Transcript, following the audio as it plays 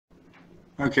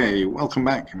Okay, welcome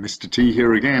back. Mr. T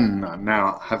here again.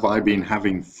 Now, have I been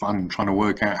having fun trying to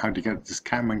work out how to get this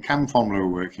cam and cam follower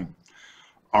working?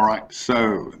 All right,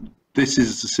 so this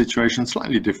is the situation,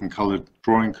 slightly different colored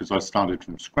drawing because I started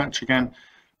from scratch again.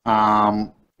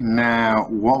 Now,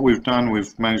 what we've done,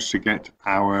 we've managed to get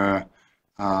our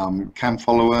cam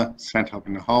follower set up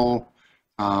in a hole.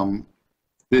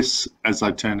 This, as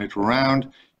I turn it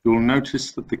around, you'll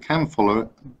notice that the cam follower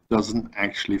doesn't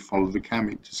actually follow the cam.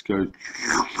 It just goes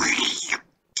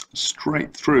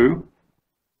straight through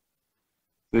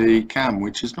the cam,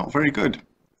 which is not very good.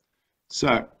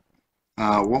 So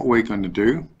what we're going to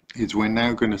do is we're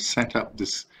now going to set up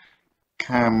this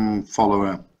cam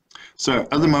follower. So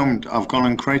at the moment, I've gone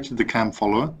and created the cam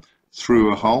follower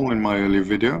through a hole in my earlier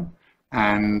video,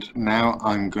 and now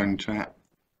I'm going to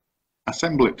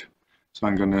assemble it. So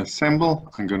I'm going to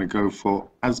assemble, I'm going to go for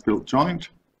as built joint,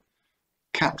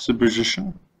 capture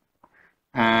position,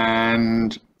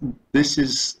 and this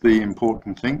is the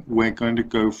important thing. We're going to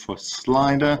go for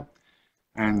slider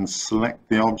and select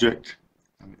the object,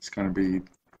 and it's going to be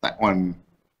that one.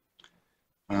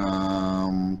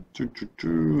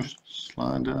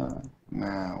 Slider.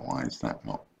 Now, why is that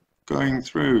not going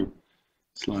through?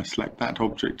 So I select that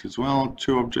object as well,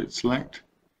 two objects select.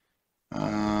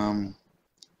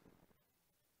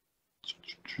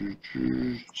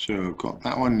 So I've got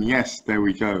that one. Yes, there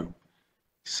we go.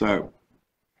 So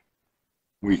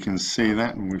we can see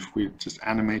that, and if we just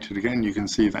animate it again, you can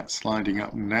see that sliding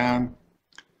up and down.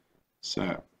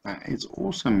 So that is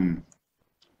awesome.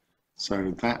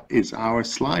 So that is our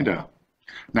slider.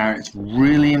 Now, it's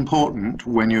really important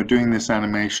when you're doing this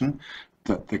animation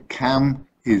that the cam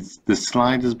is, the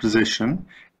slider's position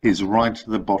is right at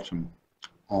the bottom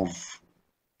of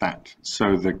that.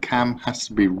 So the cam has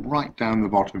to be right down the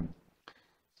bottom.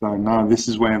 So now this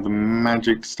is where the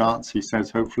magic starts, he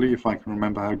says, hopefully, if I can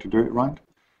remember how to do it right.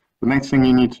 The next thing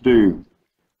you need to do,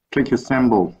 click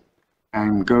assemble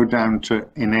and go down to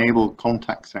enable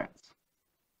contact sets.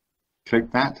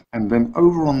 Click that, and then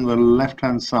over on the left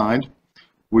hand side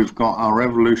we've got our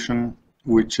revolution,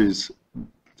 which is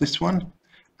this one,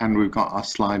 and we've got our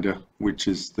slider, which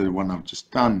is the one I've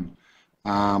just done.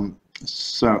 And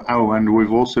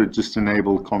we've also just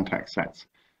enabled contact sets.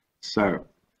 So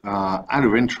out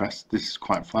of interest, this is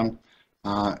quite fun.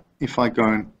 If I go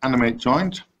and animate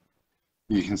joint,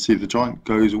 you can see the joint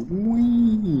goes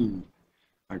wee.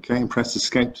 Okay, and press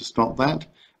escape to stop that.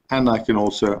 And I can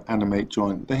also animate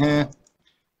joint there,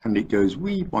 and it goes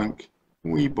wee boink,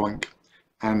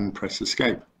 and press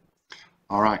escape.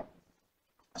 All right.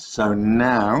 So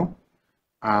now,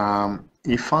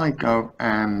 if I go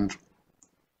and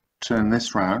turn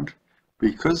this round,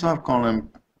 because I've gone and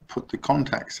put the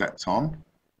contact sets on.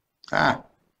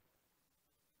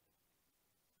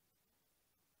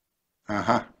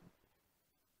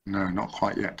 No, not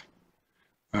quite yet.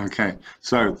 Okay,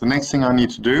 so the next thing I need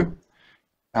to do,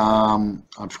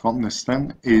 I've forgotten this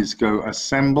then, is go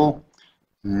assemble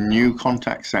new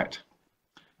contact set.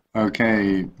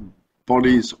 Okay,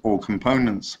 bodies or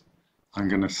components. I'm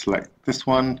going to select this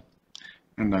one,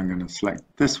 and I'm going to select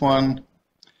this one.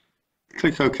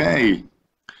 Click OK.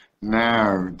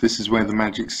 Now this is where the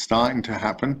magic's starting to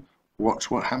happen.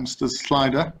 Watch what happens to the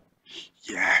slider.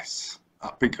 Yes,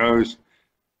 up it goes.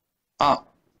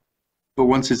 Up. But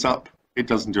once it's up, it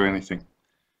doesn't do anything.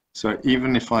 So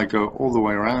even if I go all the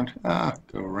way around,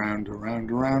 go around,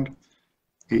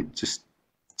 it just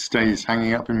stays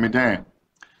hanging up in midair,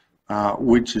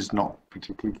 which is not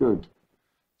particularly good.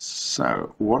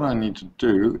 So what I need to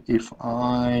do, if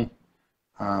I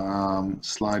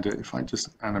slider, if I just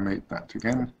animate that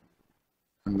again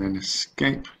and then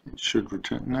escape, it should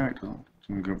return. No, it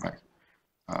doesn't go back.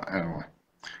 Anyway,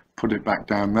 put it back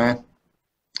down there.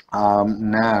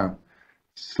 Now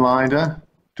slider,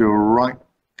 do a right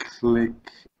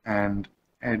click and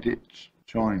edit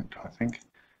joint, I think.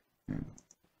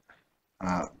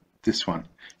 This one,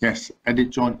 yes, edit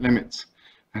joint limits,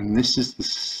 and this is the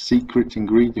secret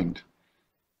ingredient.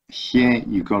 Here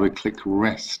you've got to click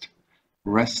rest.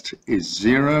 Rest is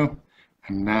 0,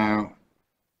 and now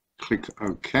click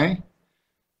OK.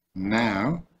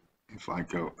 Now if I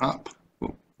go up,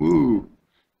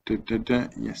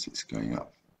 yes, it's going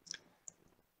up.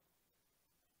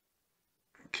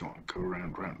 Come on, go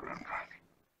round.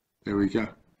 There we go.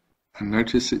 And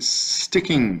notice it's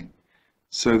sticking.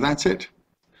 So that's it.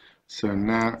 So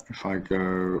now if I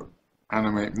go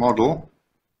animate model,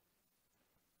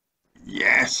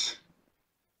 yes,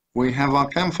 we have our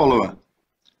cam follower.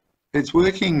 It's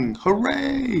working,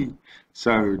 hooray!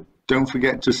 So don't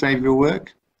forget to save your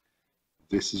work.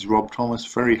 This is Rob Thomas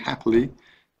very happily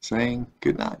saying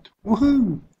good night.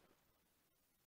 Woohoo!